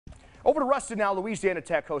Over to Ruston now. Louisiana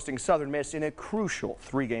Tech hosting Southern Miss in a crucial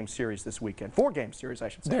 3-game series this weekend. 4-game series, I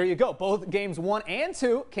should say. There you go. Both games 1 and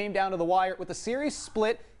 2 came down to the wire with the series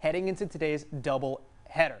split heading into today's double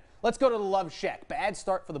header. Let's go to the Love Shack. Bad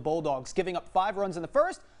start for the Bulldogs, giving up 5 runs in the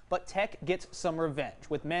first, but Tech gets some revenge.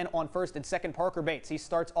 With men on first and second, Parker Bates, he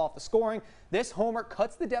starts off the scoring. This homer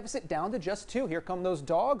cuts the deficit down to just 2. Here come those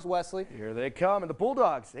dogs, Wesley. Here they come, and the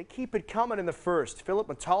Bulldogs, they keep it coming in the first. Philip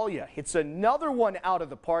Matalia hits another one out of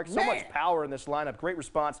the park. So much power in this lineup. Great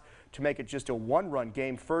response to make it just a 1-run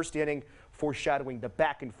game. First inning, foreshadowing the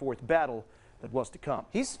back-and-forth battle that was to come.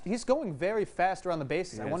 He's going very fast around the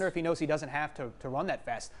bases. I wonder if he knows he doesn't have to run that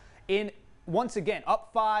fast. Once again, up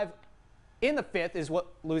 5 in the 5th is what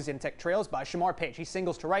Louisiana Tech trails by. Shamar Page, he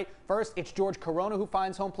singles to right. First, it's George Corona who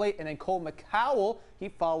finds home plate, and then Cole McCowell, he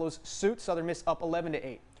follows suit. Southern Miss up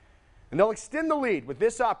 11-8. And they'll extend the lead with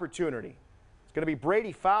this opportunity. It's going to be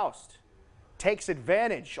Brady Faust. Takes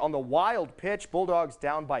advantage on the wild pitch. Bulldogs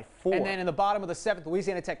down by 4. And then in the bottom of the 7th,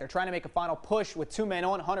 Louisiana Tech, they're trying to make a final push with 2 men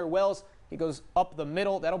on. Hunter Wells, he goes up the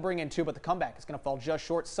middle. That'll bring in 2, but the comeback is going to fall just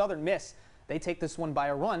short. Southern Miss, they take this one by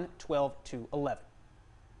a run, 12-11.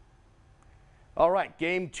 All right,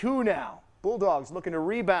 game 2 now. Bulldogs looking to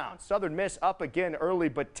rebound. Southern Miss up again early,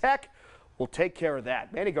 but Tech will take care of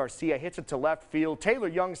that. Manny Garcia hits it to left field. Taylor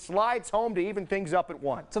Young slides home to even things up at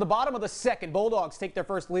 1. To the bottom of the 2nd, Bulldogs take their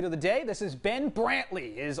first lead of the day. This is Ben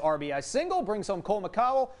Brantley. His RBI single brings home Cole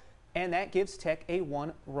McCowell, and that gives Tech a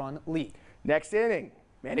 1-run lead. Next inning,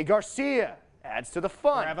 Manny Garcia adds to the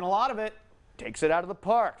fun. We're having a lot of it. Takes it out of the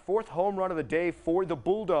park. 4th home run of the day for the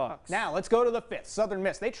Bulldogs. Now let's go to the 5th. Southern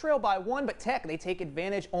Miss, they trail by 1, but Tech, they take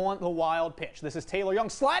advantage on the wild pitch. This is Taylor Young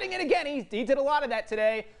sliding in again. He did a lot of that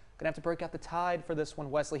today. Gonna have to break out the tide for this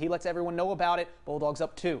one, Wesley. He lets everyone know about it. Bulldogs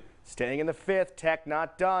up 2. Staying in the 5th, Tech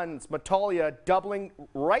not done. It's Matalia doubling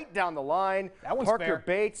right down the line. That one's Parker fair.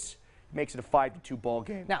 Bates makes it a 5-2 ball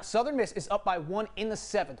game. Now Southern Miss is up by 1 in the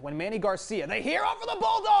 7th when Manny Garcia, the hero for the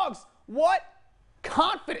Bulldogs. What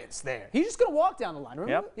confidence there. He's just going to walk down the line.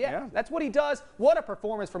 Remember? Yep, yeah. That's what he does. What a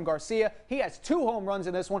performance from Garcia. He has 2 home runs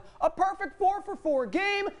in this one. A perfect 4-for-4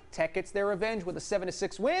 game. Tech gets their revenge with a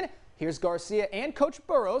 7-6 win. Here's Garcia and Coach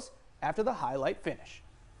Burrows after the highlight finish.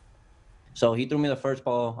 So he threw me the first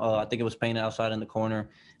ball. I think it was painted outside in the corner.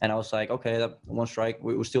 And I was like, okay, that 1 strike.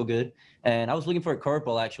 We're still good. And I was looking for a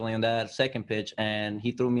curveball, actually, on that 2nd pitch. And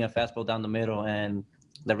he threw me a fastball down the middle. And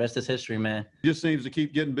the rest is history, man. He just seems to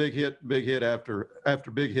keep getting big hit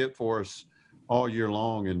after big hit for us all year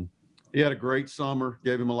long. And he had a great summer,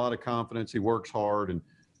 gave him a lot of confidence. He works hard, and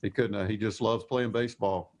he just loves playing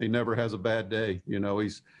baseball. He never has a bad day. You know,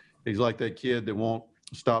 he's like that kid that won't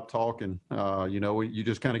stop talking. You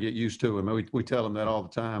just kind of get used to him. We tell him that all the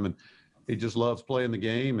time, and he just loves playing the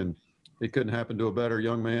game, and he couldn't happen to a better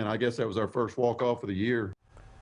young man. I guess that was our first walk-off of the year.